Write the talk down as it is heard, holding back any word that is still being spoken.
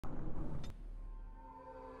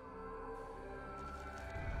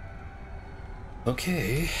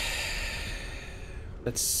Okay,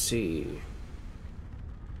 let's see.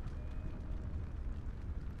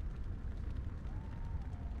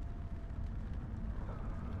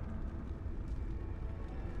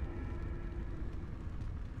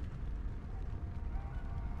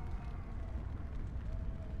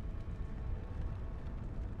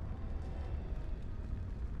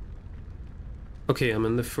 Okay, I'm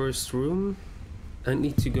in the first room. I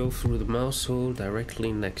need to go through the mouse hole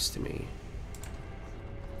directly next to me.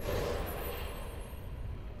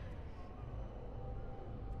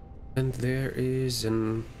 And there is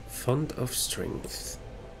an Font of Strength.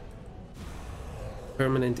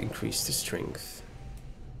 Permanent increase to strength.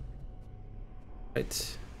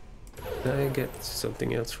 Right. Can I get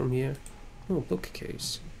something else from here? Oh,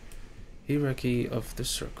 bookcase. Hierarchy of the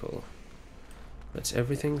Circle. That's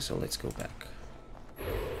everything, so let's go back.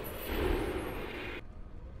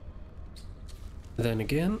 Then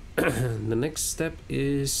again, the next step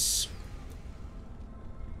is...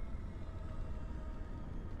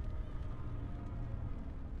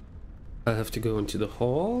 I have to go into the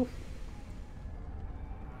hall.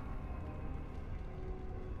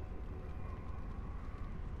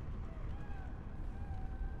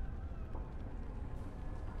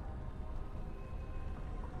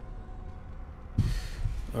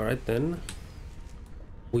 Alright then.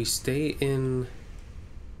 We stay in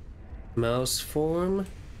mouse form.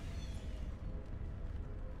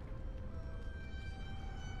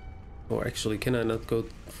 Or actually, can I not go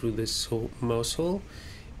through this whole mouse hole?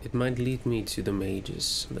 It might lead me to the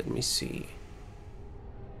mages. Let me see.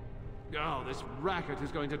 Oh, this racket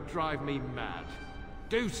is going to drive me mad.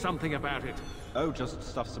 Do something about it. Oh, just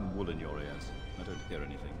stuff some wool in your ears. I don't hear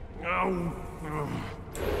anything. Oh.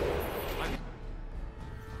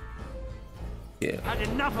 Yeah. Had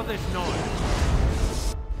enough of this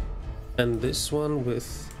noise. And this one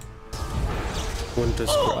with Winter's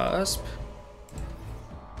Grasp.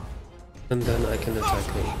 And then I can attack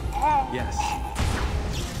him. Yes.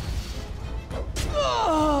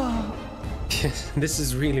 This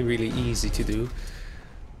is really, really easy to do.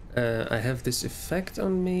 I have this effect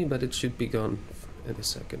on me, but it should be gone in a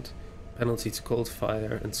second. Penalty to cold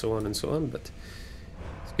fire and so on, but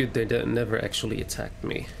it's good they never actually attacked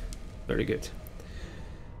me. Very good.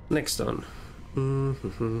 Next on.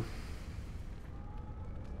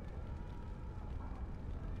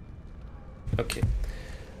 Okay.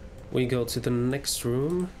 We go to the next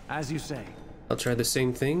room. As you say. I'll try the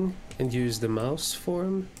same thing and use the mouse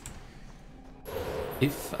form.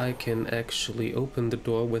 If I can actually open the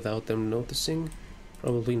door without them noticing.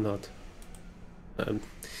 Probably not.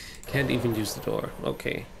 Can't even use the door.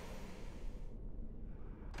 Okay.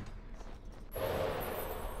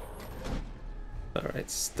 Alright,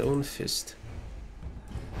 Stone Fist.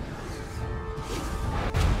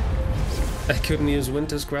 I couldn't use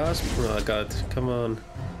Winter's Grasp? Oh god, come on.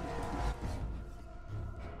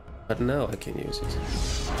 But now I can use it.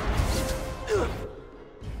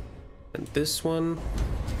 And this one,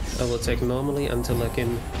 I will take normally until I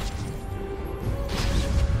can...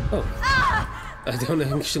 Oh. I don't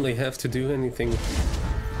actually have to do anything.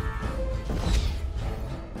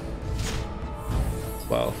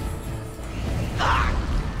 Wow.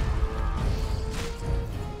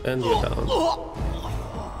 And you're down.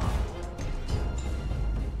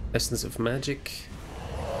 Essence of Magic.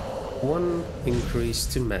 1 increase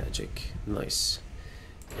to magic. Nice.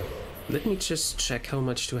 Let me just check how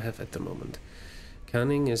much do I have at the moment.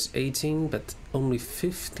 Cunning is 18, but only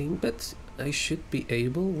 15, but I should be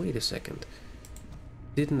able... Wait a second.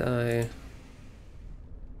 Didn't I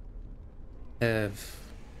have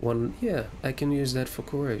one? Yeah, I can use that for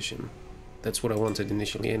coercion. That's what I wanted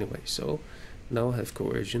initially anyway, so now I have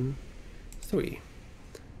coercion 3.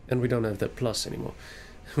 And we don't have that plus anymore.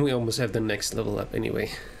 We almost have the next level up anyway.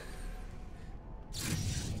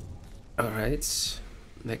 Alright,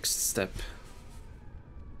 next step.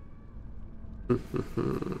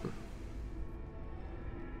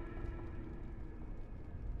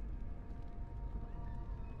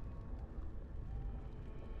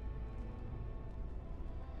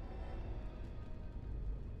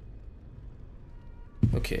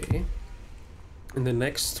 Okay, and the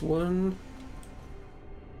next one...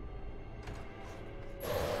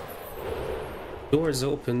 Door is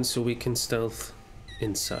open so we can stealth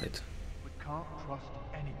inside. We can't trust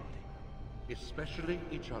anybody, especially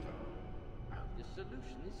each other. The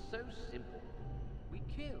solution is so simple. We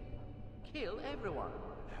kill everyone.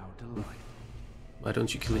 How delightful. Why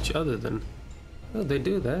don't you kill each other then? Oh, they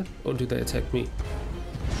do that. Or do they attack me?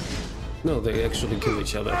 No, they actually kill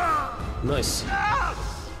each other. Nice.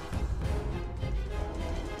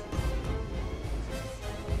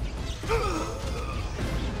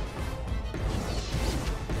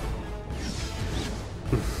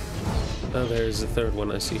 Oh, there's a third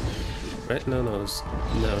one I see. Right? No, no,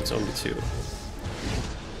 no, it's only 2.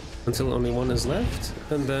 Until only 1 is left,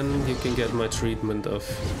 and then you can get my treatment of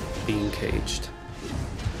being caged.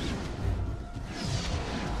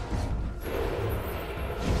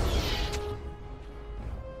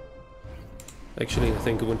 Actually, I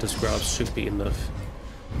think Winter Scraps should be enough.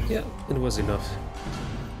 Yeah, it was enough.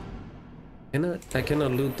 I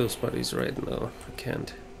cannot loot those bodies right now. I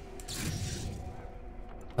can't.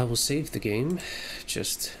 I will save the game,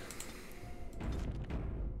 just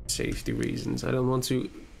safety reasons. I don't want to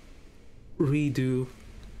redo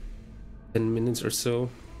 10 minutes or so.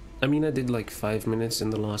 I mean, I did like 5 minutes in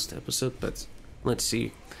the last episode, but let's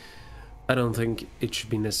see. I don't think it should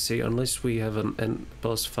be necessary unless we have an end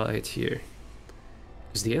boss fight here.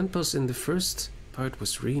 Because the end boss in the first part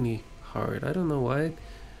was really hard. I don't know why,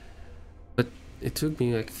 but it took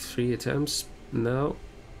me like 3 attempts. Now,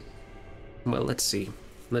 well, let's see.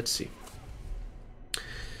 Let's see.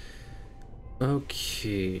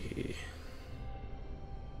 Okay.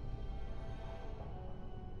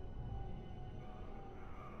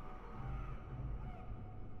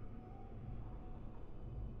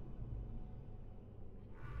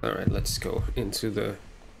 All right, let's go into the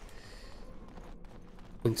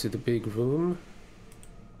big room.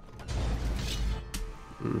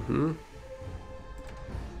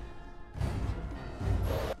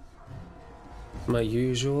 My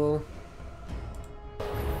usual.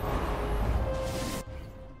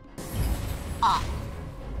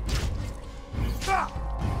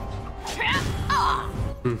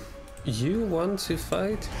 You want to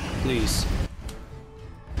fight? Please.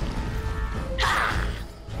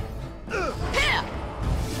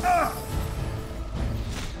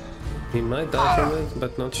 He might die from it,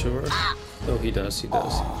 but not sure. Oh, he does, he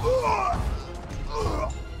does.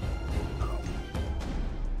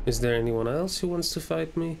 Is there anyone else who wants to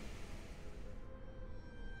fight me?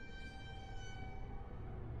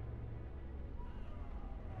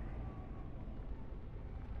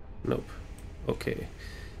 Nope. Okay.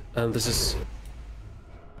 And this is...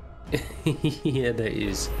 yeah, there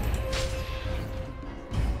is.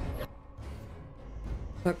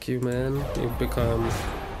 Fuck you, man. You become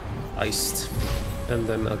iced. And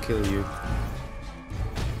then I'll kill you.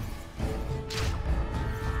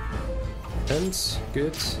 And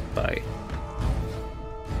good. Bye.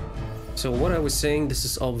 So what I was saying, this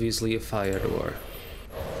is obviously a fire door.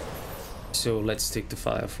 So let's take the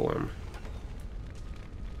fire form.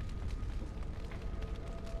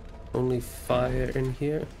 Only fire in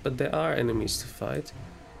here, but there are enemies to fight.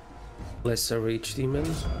 Lesser Rage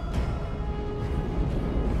Demon.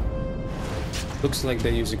 Looks like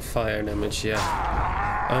they're using fire damage, yeah.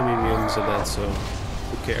 I'm immune to that, so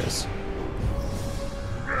who cares?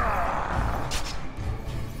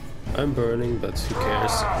 I'm burning, but who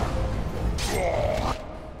cares?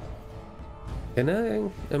 Can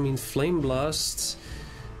I mean, Flame Blast,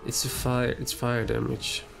 it's fire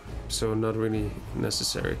damage, so not really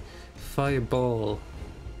necessary. Fireball.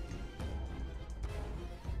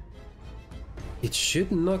 It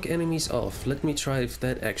should knock enemies off. Let me try if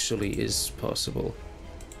that actually is possible.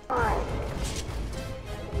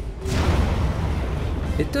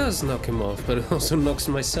 It does knock him off, but it also knocks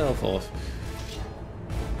myself off.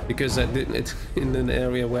 Because I did it in an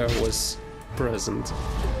area where I was present.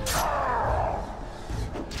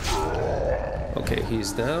 Okay,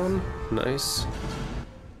 he's down. Nice.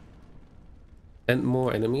 And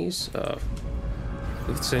more enemies. The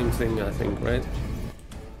same thing, I think, right?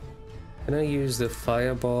 Can I use the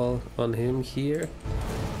fireball on him here?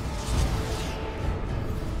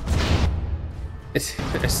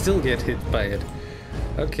 I still get hit by it.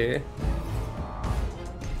 Okay.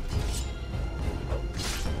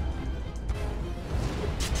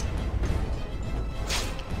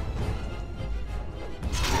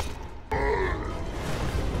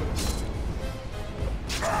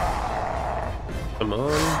 Come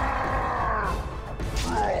on.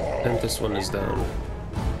 And this one is down.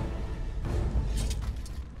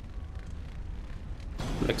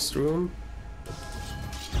 Next room.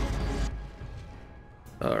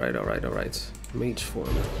 Alright, alright, alright. Mage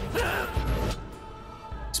form.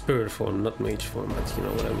 Spirit form, not mage form, but you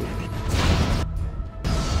know what I mean.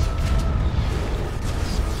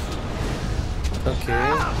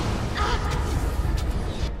 Okay.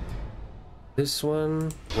 This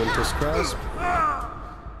one, Winter's Grasp.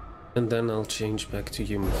 And then I'll change back to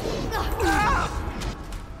human form.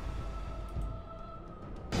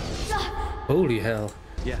 Holy hell.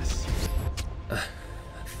 Yes.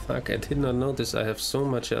 Fuck, I did not notice I have so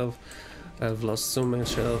much health. I've lost so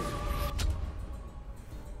much health.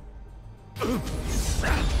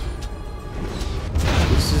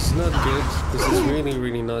 This is not good. This is really,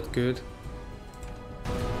 really not good.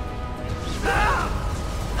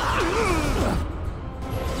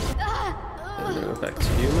 And now back to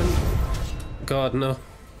human. God, no.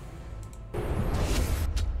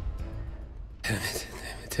 Damn it,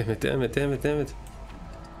 damn it, damn it, damn it, damn it.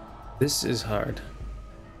 This is hard.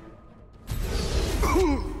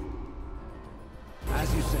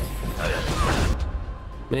 As you say.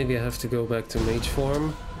 Maybe I have to go back to mage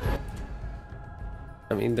form.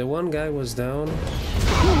 I mean, the one guy was down.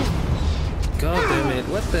 God damn it,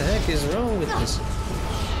 what the heck is wrong with this?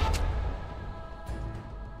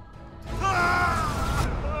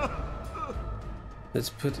 Let's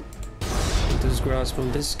put this grasp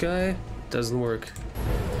on this guy. Doesn't work.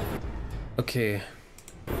 Okay.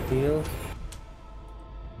 Heal.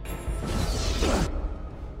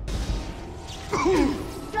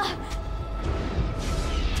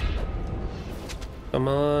 Come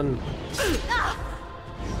on.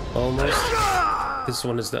 Almost. This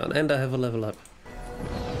one is done. And I have a level up.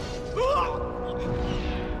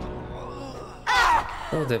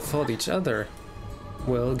 Oh, they fought each other.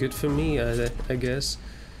 Well, good for me, I guess.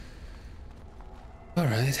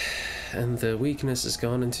 Alright. And the weakness is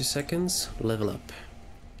gone in 2 seconds. Level up.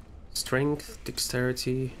 Strength,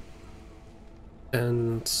 dexterity.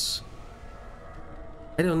 And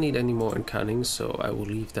I don't need any more in cunning, so I will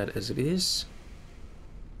leave that as it is.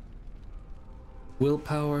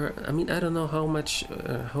 Willpower, I mean, I don't know how much,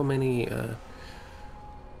 how many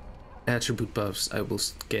attribute buffs I will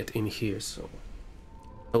get in here, so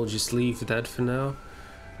I'll just leave that for now.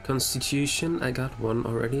 Constitution, I got 1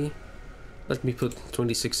 already. Let me put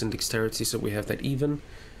 26 in dexterity so we have that even,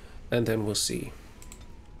 and then we'll see.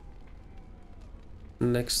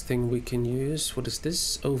 Next thing we can use, what is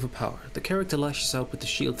this? Overpower. The character lashes out with the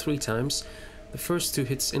shield 3 times. The first 2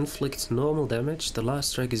 hits inflict normal damage, the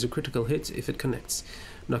last strike is a critical hit if it connects,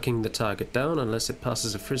 knocking the target down unless it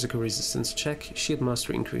passes a physical resistance check. Shield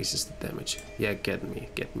Mastery increases the damage. Yeah, get me,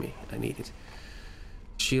 I need it.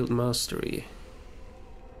 Shield Mastery.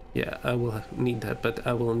 Yeah, I will need that, but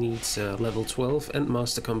I will need level 12 and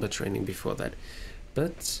Master Combat Training before that.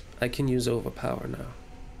 But I can use Overpower now.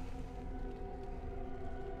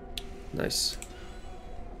 Nice.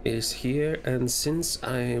 It is here, and since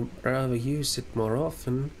I rather use it more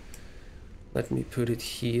often, let me put it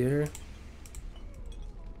here.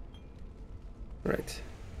 Right.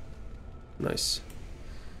 Nice.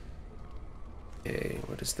 Okay,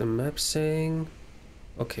 what is the map saying?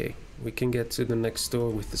 Okay, we can get to the next door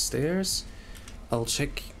with the stairs. I'll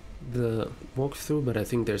check the walkthrough, but I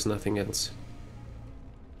think there's nothing else.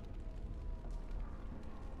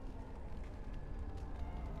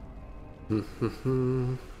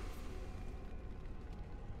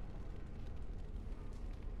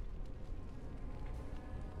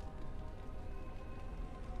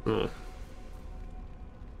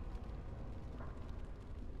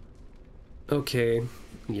 Okay,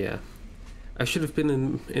 yeah. I should have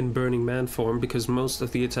been in Burning Man form because most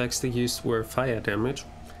of the attacks they used were fire damage.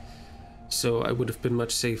 So I would have been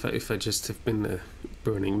much safer if I just have been a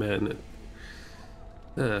Burning Man.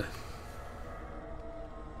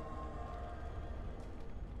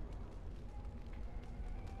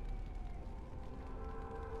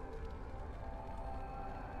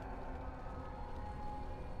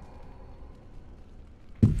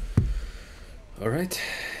 Alright,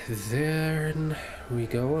 then we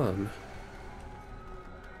go on.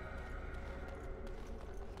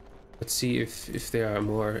 Let's see if there are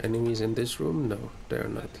more enemies in this room. No, there are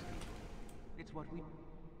not. It's what we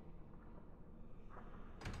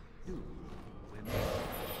do.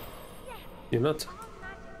 You're not.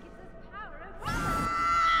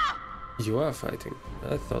 You are fighting.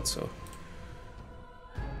 I thought so.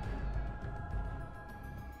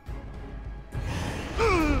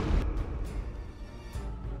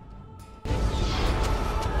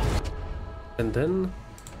 And then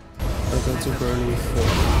I'll go to Burning Form.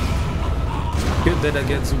 Good that I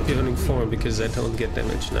get to Burning Form because I don't get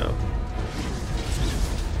damage now.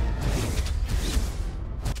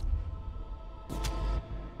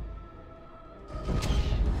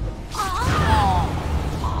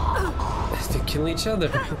 They kill each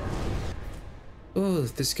other. Oh,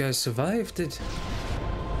 this guy survived it.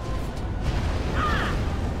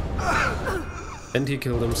 And he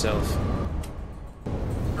killed himself.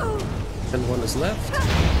 And one is left.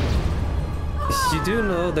 You do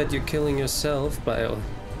know that you're killing yourself by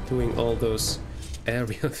doing all those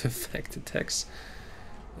area of effect attacks.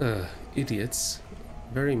 Idiots.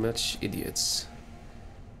 Very much idiots.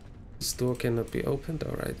 This door cannot be opened?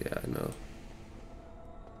 Alright, yeah, I know.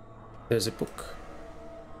 There's a book.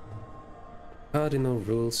 Cardinal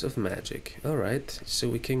Rules of Magic. Alright, so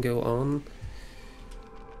we can go on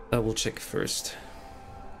I will check first.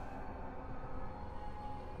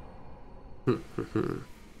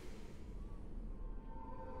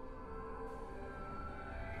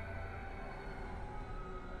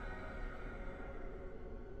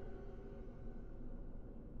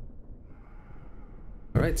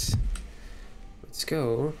 Alright, let's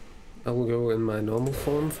go. I will go in my normal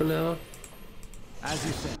form for now. As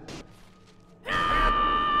you said.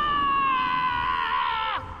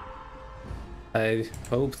 I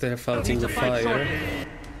hope they're fighting the fire.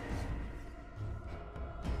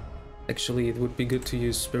 Actually, it would be good to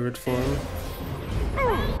use spirit form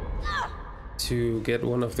to get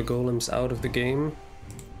one of the golems out of the game.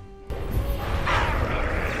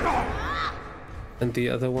 And the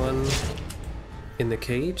other one in the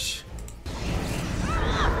cage.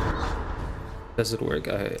 Does it work?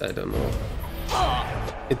 I don't know.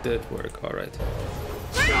 It did work, alright.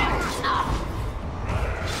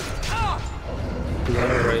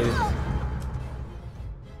 Alright.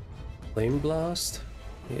 Flame blast?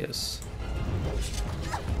 Yes.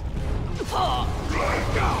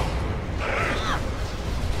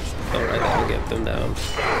 Alright, I'll get them down.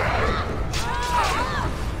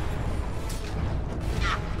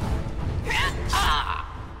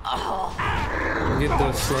 Look at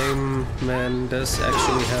the flame man does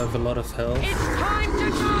actually have a lot of health. It's time to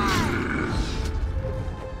die!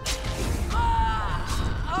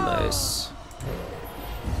 Nice.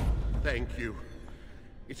 Thank you.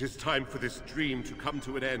 It is time for this dream to come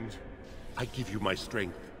to an end. I give you my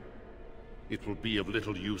strength. It will be of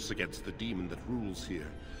little use against the demon that rules here,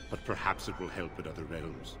 but perhaps it will help in other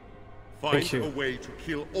realms. Find a way to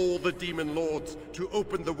kill all the demon lords to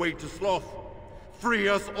open the way to Sloth. Free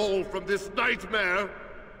us all from this nightmare!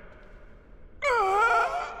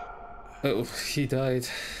 Oh, he died.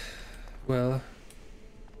 Well,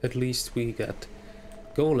 at least we got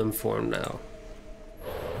golem form now.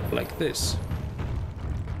 Like this.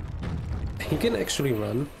 He can actually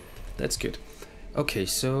run. That's good. Okay,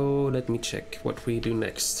 so let me check what we do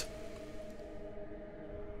next.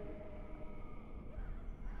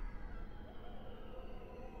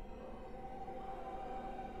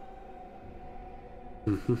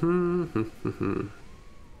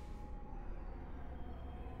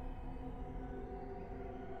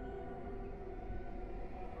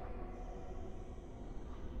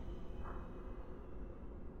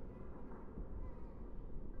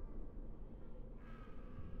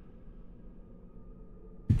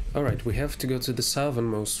 Alright, we have to go to the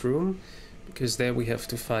southernmost room, because there we have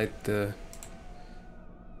to fight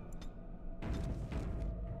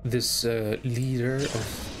this leader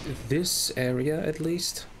of this area, at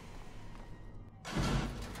least.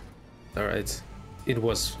 Alright, it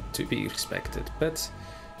was to be expected, but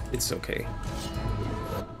it's okay.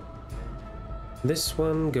 This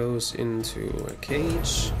one goes into a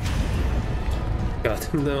cage.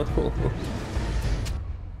 God, no.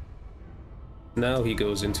 Now he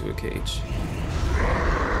goes into a cage.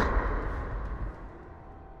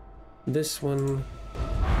 This one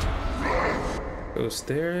goes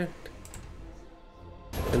there.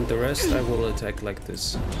 And the rest I will attack like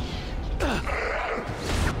this. But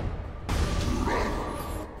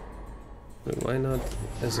why not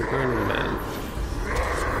as a Burning Man?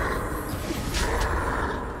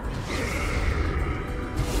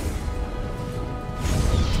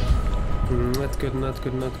 Not good, not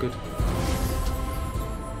good, not good.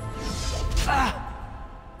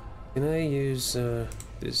 Can I use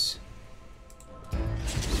this?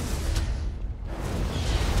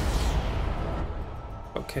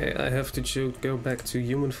 Okay, I have to go back to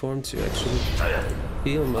human form to actually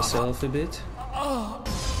heal myself a bit.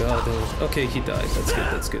 God, okay, he died. That's good,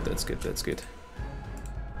 that's good, that's good, that's good.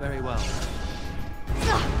 Very well.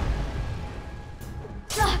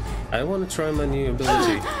 I want to try my new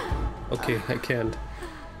ability. Okay, I can't.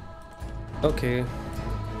 Okay,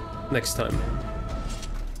 next time.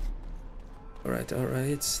 Alright,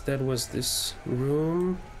 alright, that was this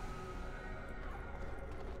room.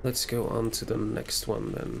 Let's go on to the next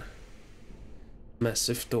one then.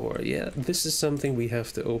 Massive door. Yeah, this is something we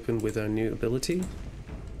have to open with our new ability.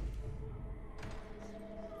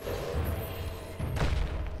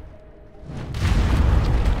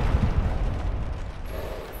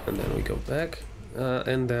 And then we go back.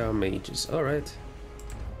 And there are mages. Alright.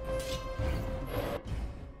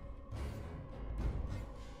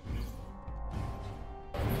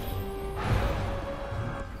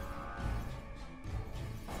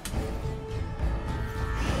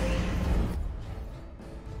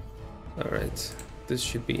 Alright, this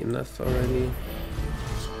should be enough already.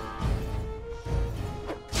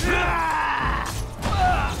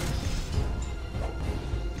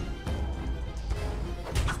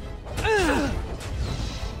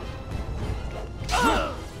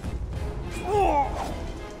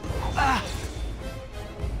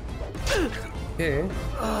 Okay.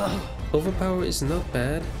 Overpower is not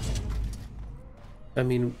bad. I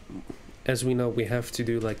mean, as we know, we have to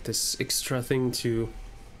do like this extra thing to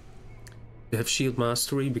have shield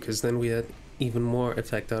mastery, because then we had even more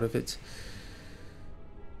effect out of it.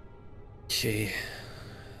 Okay,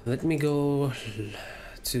 let me go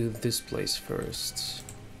to this place first,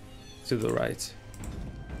 to the right.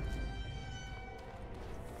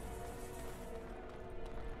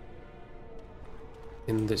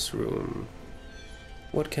 In this room.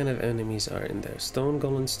 What kind of enemies are in there? Stone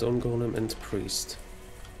golem, and priest.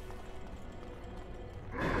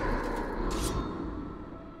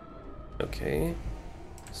 Okay.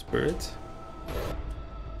 Spirit.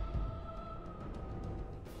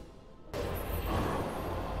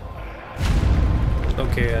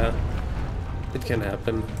 Okay, it can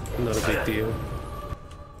happen. Not a big deal.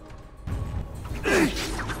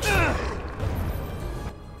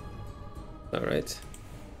 Alright.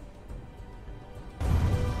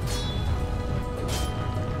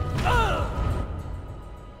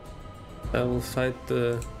 I will fight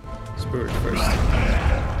the spirit first.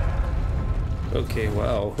 Okay,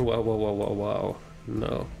 wow. Wow.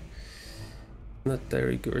 No. Not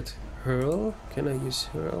very good. Hurl? Can I use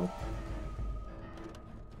hurl?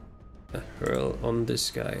 A hurl on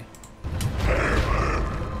this guy.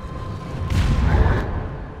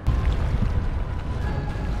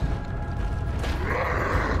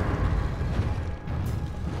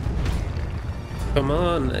 Come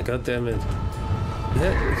on, god damn it.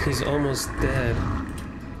 Yeah, he's almost dead.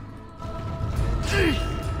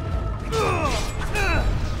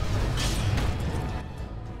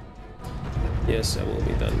 Yes, I will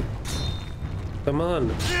be done. Come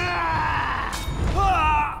on.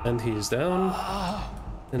 And he's down.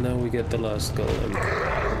 And now we get the last golem.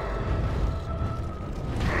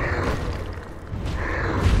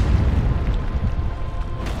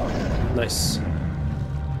 Nice.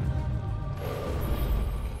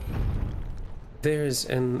 There's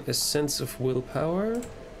a sense of willpower.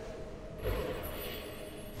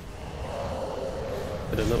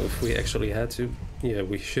 I don't know if we actually had to. Yeah,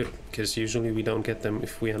 we should, because usually we don't get them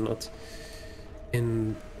if we are not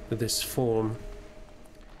in this form.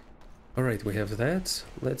 Alright, we have that.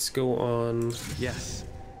 Let's go on. Yes.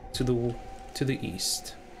 To the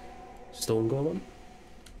east. Stone golem.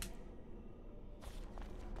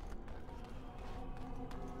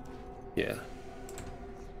 Yeah.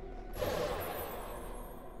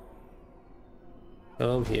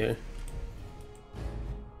 Come here.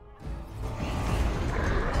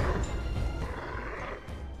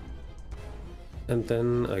 And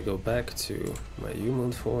then I go back to my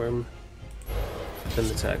human form and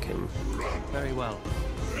attack him. Very well.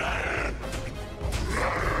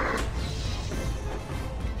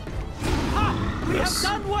 We have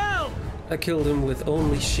done well! I killed him with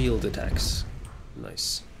only shield attacks.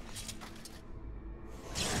 Nice.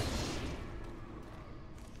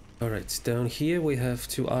 Alright, down here we have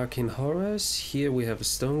two arcane horrors. Here we have a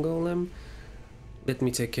stone golem. Let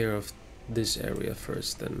me take care of this area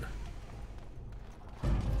first then.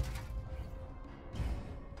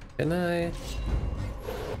 Can I?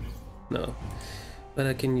 No. But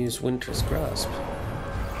I can use Winter's Grasp.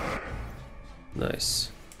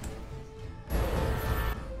 Nice.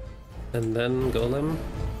 And then golem.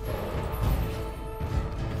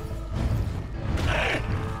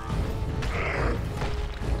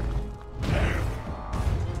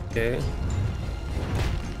 Okay.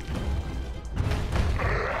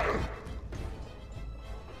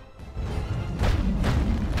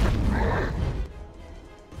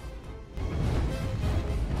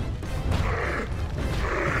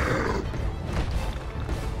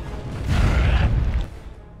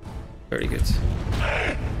 Very good.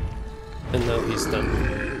 And now he's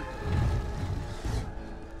done.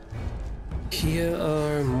 Here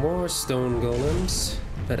are more stone golems.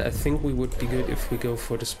 But I think we would be good if we go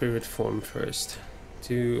for the spirit form first,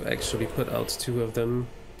 to actually put out two of them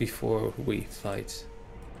before we fight.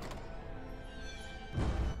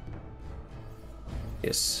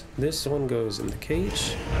 Yes, this one goes in the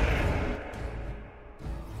cage.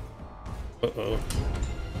 Uh-oh.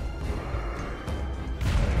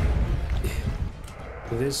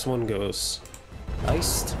 This one goes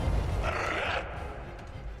iced.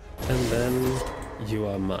 And then you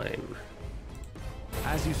are mine.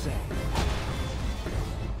 As you say.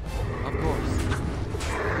 Of course.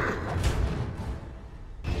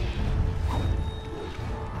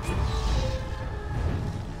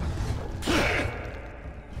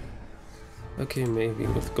 Okay, maybe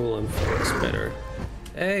with golem form is better.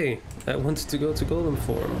 Hey, I wanted to go to golem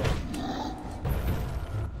form.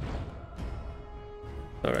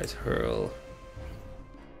 Alright, hurl.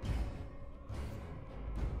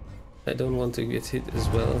 I don't want to get hit as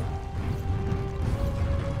well.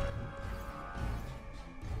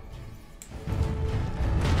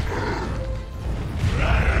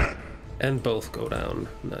 And both go down.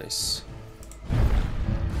 Nice.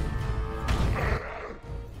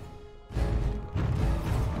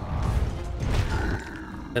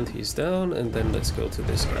 And he's down, and then let's go to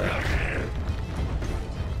this guy.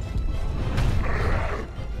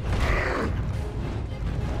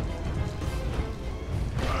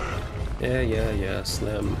 Yeah,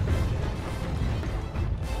 slam.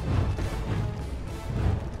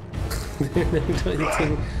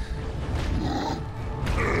 Anything.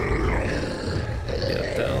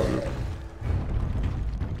 Yeah, down.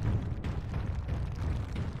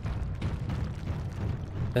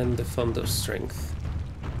 And the fund of strength.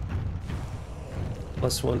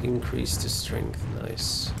 +1 increase to strength,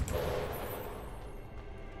 nice.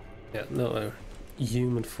 Yeah, no, a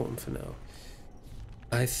human form for now.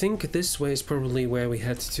 I think this way is probably where we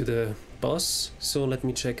head to the boss, so let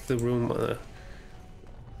me check the room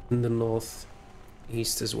in the north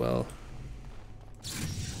east as well.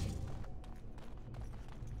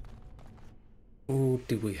 Who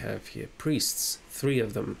do we have here? Priests, 3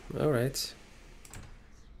 of them, alright.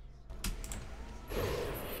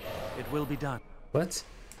 It will be done. What?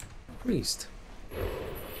 Priest.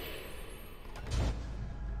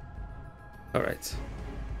 Alright.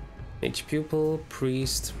 Mage pupil,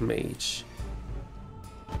 priest, mage.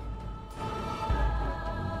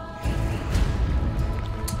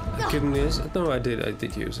 I couldn't use it? No, I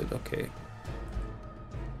did use it, okay.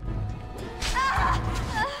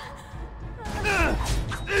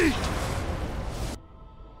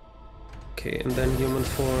 Okay, and then human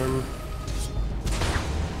form.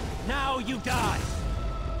 Now you die!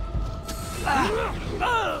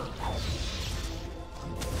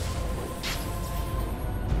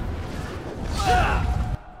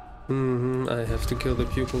 I have to kill the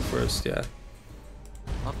pupil first, yeah.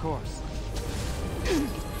 Of course.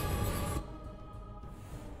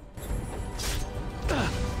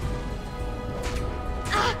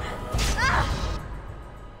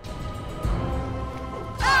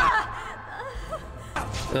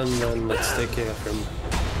 And then let's take care of him.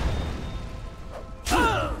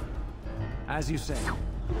 As you say.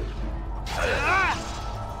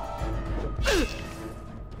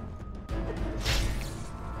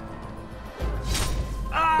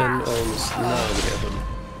 And almost now we have him.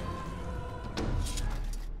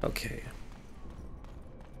 Okay.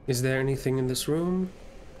 Is there anything in this room?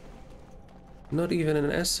 Not even an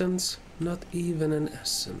essence? Not even an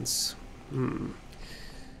essence.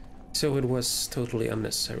 So it was totally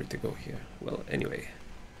unnecessary to go here. Well, anyway.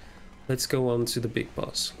 Let's go on to the big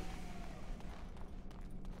boss.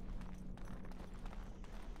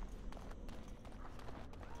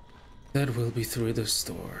 That will be through this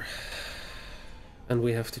door. And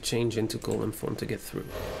we have to change into golem form to get through.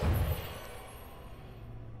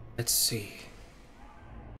 Let's see.